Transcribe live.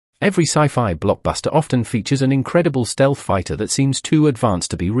Every sci-fi blockbuster often features an incredible stealth fighter that seems too advanced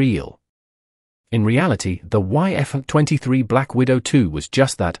to be real. In reality, the YF-23 Black Widow 2 was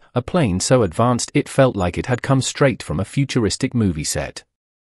just that, a plane so advanced it felt like it had come straight from a futuristic movie set.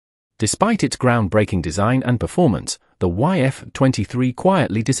 Despite its groundbreaking design and performance, the YF-23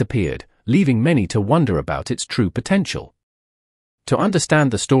 quietly disappeared, leaving many to wonder about its true potential. To understand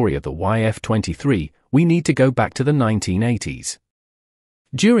the story of the YF-23, we need to go back to the 1980s.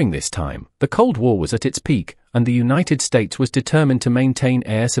 During this time, the Cold War was at its peak, and the United States was determined to maintain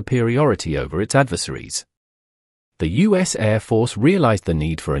air superiority over its adversaries. The U.S. Air Force realized the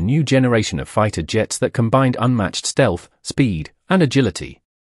need for a new generation of fighter jets that combined unmatched stealth, speed, and agility.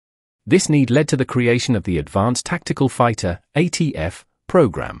 This need led to the creation of the Advanced Tactical Fighter (ATF)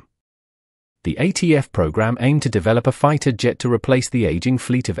 program. The ATF program aimed to develop a fighter jet to replace the aging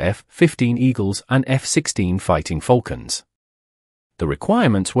fleet of F-15 Eagles and F-16 Fighting Falcons. The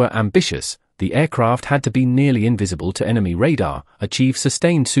requirements were ambitious. The aircraft had to be nearly invisible to enemy radar, achieve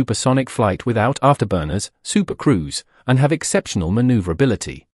sustained supersonic flight without afterburners, supercruise, and have exceptional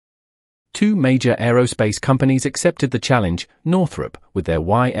maneuverability. Two major aerospace companies accepted the challenge: Northrop with their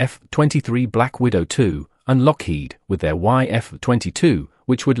YF-23 Black Widow 2, and Lockheed with their YF-22,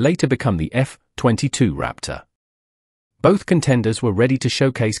 which would later become the F-22 Raptor. Both contenders were ready to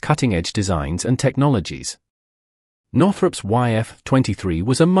showcase cutting-edge designs and technologies. Northrop's YF-23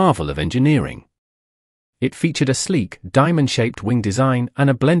 was a marvel of engineering. It featured a sleek, diamond-shaped wing design and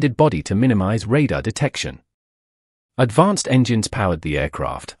a blended body to minimize radar detection. Advanced engines powered the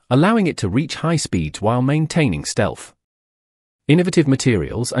aircraft, allowing it to reach high speeds while maintaining stealth. Innovative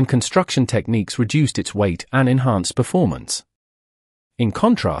materials and construction techniques reduced its weight and enhanced performance. In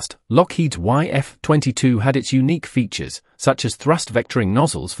contrast, Lockheed's YF-22 had its unique features, such as thrust vectoring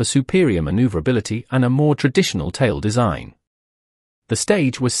nozzles for superior maneuverability and a more traditional tail design. The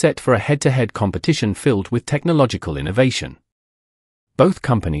stage was set for a head-to-head competition filled with technological innovation. Both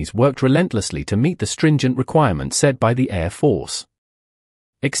companies worked relentlessly to meet the stringent requirements set by the Air Force.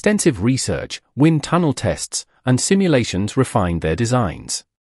 Extensive research, wind tunnel tests, and simulations refined their designs.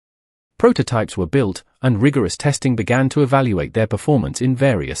 Prototypes were built, and rigorous testing began to evaluate their performance in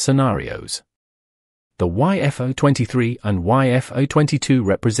various scenarios. The YF-23 and YF-22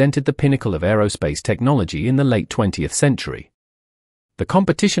 represented the pinnacle of aerospace technology in the late 20th century. The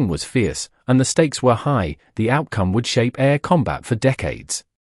competition was fierce, and the stakes were high. The outcome would shape air combat for decades.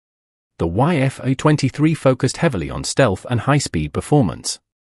 The YF-23 focused heavily on stealth and high-speed performance.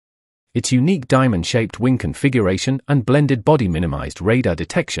 Its unique diamond-shaped wing configuration and blended body minimized radar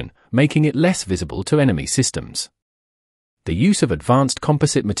detection, making it less visible to enemy systems. The use of advanced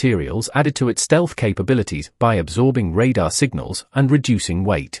composite materials added to its stealth capabilities by absorbing radar signals and reducing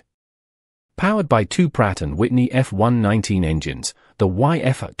weight. Powered by two Pratt & Whitney F-119 engines, the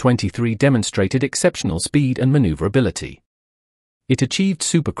YF-23 demonstrated exceptional speed and maneuverability. It achieved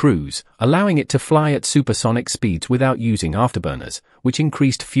supercruise, allowing it to fly at supersonic speeds without using afterburners, which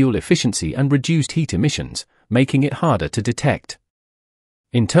increased fuel efficiency and reduced heat emissions, making it harder to detect.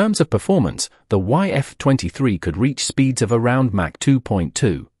 In terms of performance, the YF-23 could reach speeds of around Mach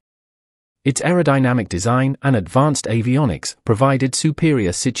 2.2. Its aerodynamic design and advanced avionics provided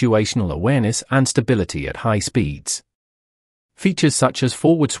superior situational awareness and stability at high speeds. Features such as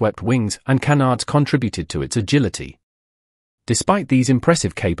forward-swept wings and canards contributed to its agility. Despite these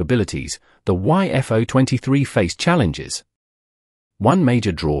impressive capabilities, the YF-23 faced challenges. One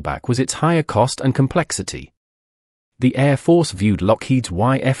major drawback was its higher cost and complexity. The Air Force viewed Lockheed's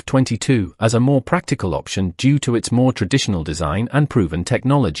YF-22 as a more practical option due to its more traditional design and proven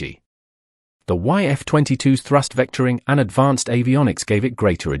technology. The YF-22's thrust vectoring and advanced avionics gave it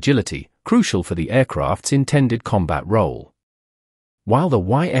greater agility, crucial for the aircraft's intended combat role. While the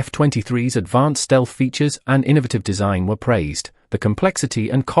YF-23's advanced stealth features and innovative design were praised, the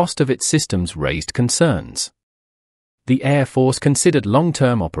complexity and cost of its systems raised concerns. The Air Force considered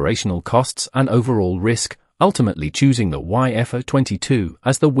long-term operational costs and overall risk, ultimately choosing the YF-22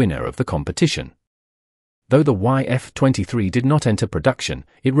 as the winner of the competition. Though the YF-23 did not enter production,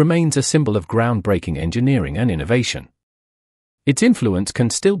 it remains a symbol of groundbreaking engineering and innovation. Its influence can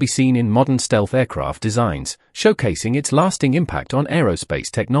still be seen in modern stealth aircraft designs, showcasing its lasting impact on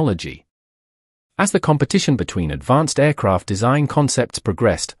aerospace technology. As the competition between advanced aircraft design concepts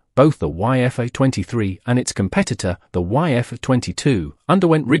progressed, both the YF-23 and its competitor, the YF-22,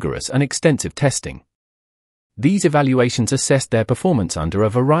 underwent rigorous and extensive testing. These evaluations assessed their performance under a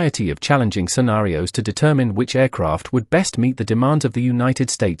variety of challenging scenarios to determine which aircraft would best meet the demands of the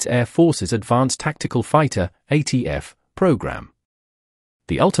United States Air Force's Advanced Tactical Fighter (ATF) program.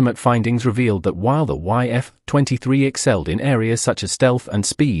 The ultimate findings revealed that while the YF-23 excelled in areas such as stealth and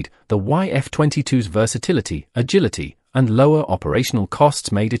speed, the YF-22's versatility, agility, and lower operational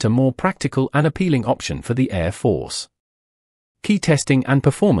costs made it a more practical and appealing option for the Air Force. Key testing and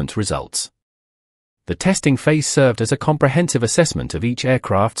performance results. The testing phase served as a comprehensive assessment of each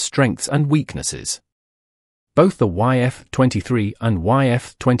aircraft's strengths and weaknesses. Both the YF-23 and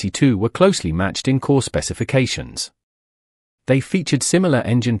YF-22 were closely matched in core specifications. They featured similar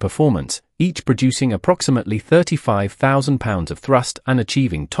engine performance, each producing approximately 35,000 pounds of thrust and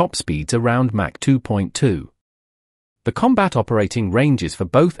achieving top speeds around Mach 2.2. The combat operating ranges for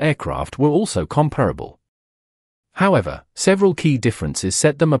both aircraft were also comparable. However, several key differences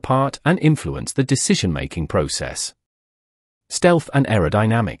set them apart and influenced the decision-making process. Stealth and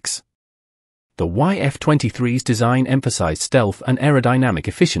aerodynamics. The YF-23's design emphasized stealth and aerodynamic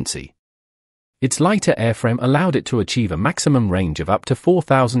efficiency. Its lighter airframe allowed it to achieve a maximum range of up to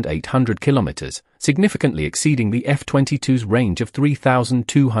 4,800 kilometers, significantly exceeding the F-22's range of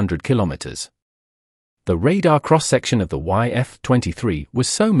 3,200 kilometers. The radar cross-section of the YF-23 was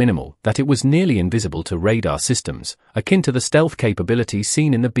so minimal that it was nearly invisible to radar systems, akin to the stealth capabilities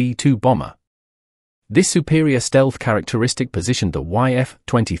seen in the B-2 bomber. This superior stealth characteristic positioned the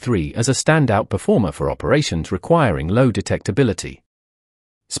YF-23 as a standout performer for operations requiring low detectability.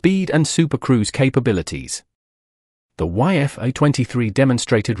 Speed and supercruise capabilities. The YF-23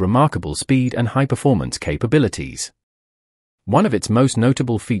 demonstrated remarkable speed and high-performance capabilities. One of its most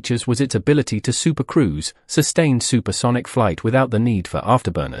notable features was its ability to supercruise, sustained supersonic flight without the need for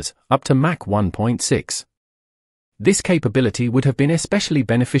afterburners, up to Mach 1.6. This capability would have been especially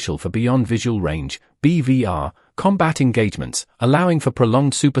beneficial for beyond visual range, BVR, combat engagements, allowing for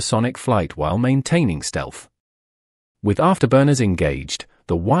prolonged supersonic flight while maintaining stealth. With afterburners engaged,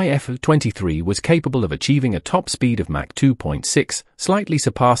 the YF-23 was capable of achieving a top speed of Mach 2.6, slightly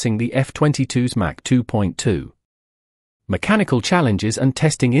surpassing the F-22's Mach 2.2. Mechanical challenges and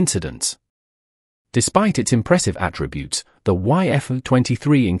testing incidents. Despite its impressive attributes, the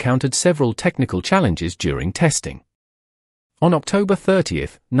YF-23 encountered several technical challenges during testing. On October 30,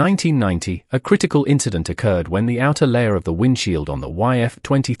 1990, a critical incident occurred when the outer layer of the windshield on the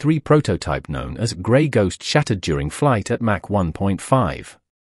YF-23 prototype known as Grey Ghost shattered during flight at Mach 1.5.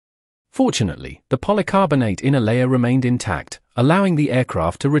 Fortunately, the polycarbonate inner layer remained intact, allowing the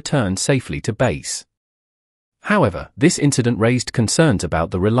aircraft to return safely to base. However, this incident raised concerns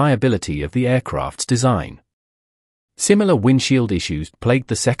about the reliability of the aircraft's design. Similar windshield issues plagued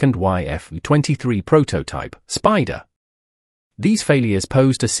the second YF-23 prototype, Spider. These failures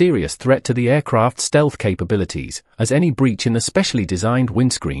posed a serious threat to the aircraft's stealth capabilities, as any breach in the specially designed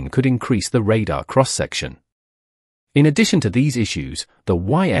windscreen could increase the radar cross-section. In addition to these issues, the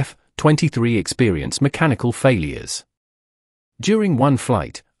YF-23 experienced mechanical failures. During one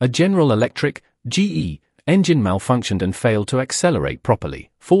flight, a General Electric, GE, engine malfunctioned and failed to accelerate properly,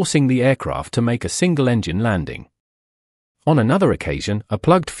 forcing the aircraft to make a single-engine landing. On another occasion, a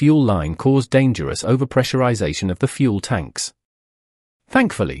plugged fuel line caused dangerous overpressurization of the fuel tanks.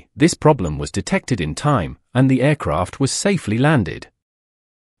 Thankfully, this problem was detected in time, and the aircraft was safely landed.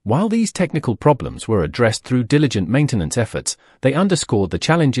 While these technical problems were addressed through diligent maintenance efforts, they underscored the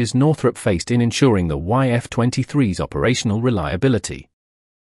challenges Northrop faced in ensuring the YF-23's operational reliability.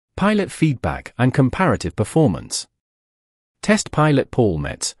 Pilot feedback and comparative performance. Test pilot Paul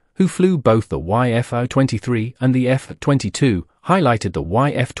Metz, who flew both the YF-23 and the F-22, highlighted the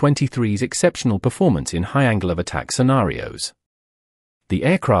YF-23's exceptional performance in high angle of attack scenarios. The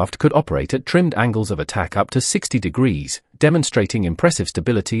aircraft could operate at trimmed angles of attack up to 60 degrees, demonstrating impressive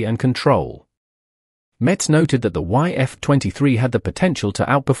stability and control. Metz noted that the YF-23 had the potential to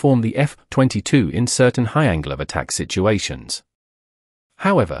outperform the F-22 in certain high angle of attack situations.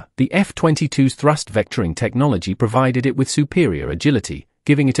 However, the F-22's thrust vectoring technology provided it with superior agility,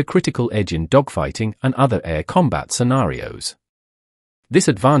 giving it a critical edge in dogfighting and other air combat scenarios. This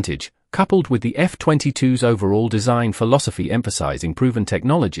advantage, coupled with the F-22's overall design philosophy emphasizing proven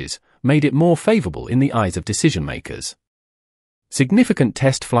technologies, made it more favorable in the eyes of decision-makers. Significant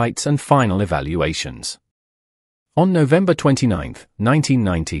test flights and final evaluations. On November 29,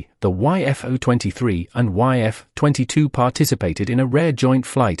 1990, the YF-23 and YF-22 participated in a rare joint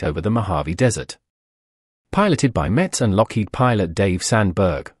flight over the Mojave Desert. Piloted by Metz and Lockheed pilot Dave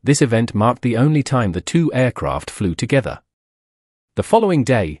Sandberg, this event marked the only time the two aircraft flew together. The following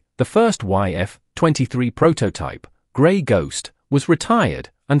day, the first YF-23 prototype, Grey Ghost, was retired,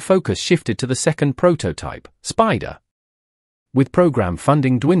 and focus shifted to the second prototype, Spider. With program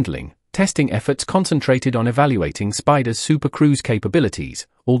funding dwindling, testing efforts concentrated on evaluating Spider's supercruise capabilities,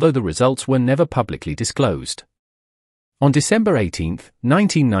 although the results were never publicly disclosed. On December 18,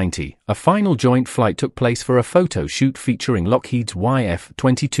 1990, a final joint flight took place for a photo shoot featuring Lockheed's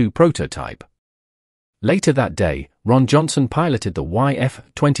YF-22 prototype. Later that day, Ron Johnson piloted the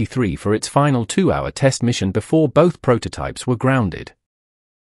YF-23 for its final 2-hour test mission before both prototypes were grounded.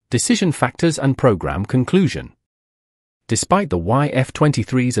 Decision factors and program conclusion. Despite the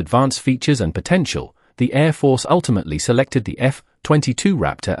YF-23's advanced features and potential, the Air Force ultimately selected the F-22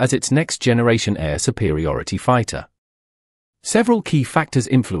 Raptor as its next-generation air superiority fighter. Several key factors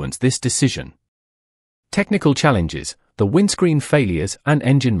influenced this decision. Technical challenges, the windscreen failures and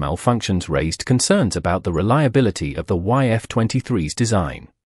engine malfunctions raised concerns about the reliability of the YF-23's design.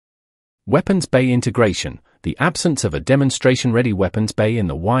 Weapons bay integration, the absence of a demonstration-ready weapons bay in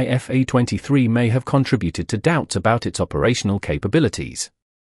the YF-23 may have contributed to doubts about its operational capabilities.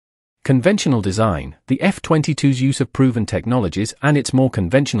 Conventional design, the F-22's use of proven technologies and its more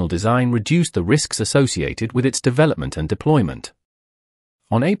conventional design reduced the risks associated with its development and deployment.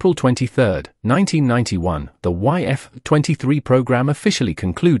 On April 23, 1991, the YF-23 program officially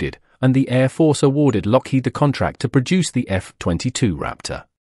concluded, and the Air Force awarded Lockheed the contract to produce the F-22 Raptor.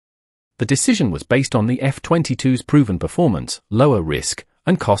 The decision was based on the F-22's proven performance, lower risk,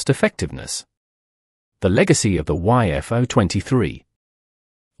 and cost-effectiveness. The legacy of the YF-23.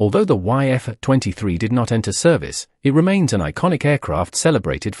 Although the YF-23 did not enter service, it remains an iconic aircraft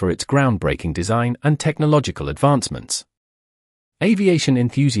celebrated for its groundbreaking design and technological advancements. Aviation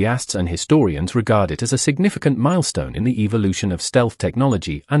enthusiasts and historians regard it as a significant milestone in the evolution of stealth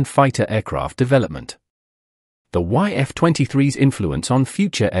technology and fighter aircraft development. The YF-23's influence on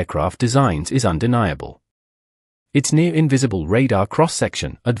future aircraft designs is undeniable. Its near-invisible radar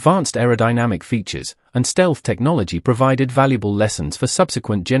cross-section, advanced aerodynamic features, and stealth technology provided valuable lessons for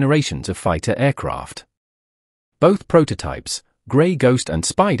subsequent generations of fighter aircraft. Both prototypes, Grey Ghost and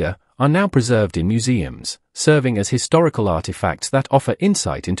Spider, are now preserved in museums, serving as historical artifacts that offer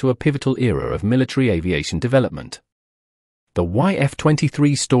insight into a pivotal era of military aviation development. The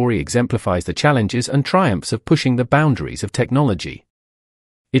YF-23 story exemplifies the challenges and triumphs of pushing the boundaries of technology.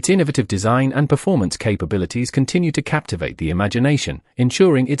 Its innovative design and performance capabilities continue to captivate the imagination,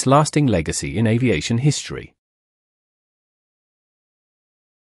 ensuring its lasting legacy in aviation history.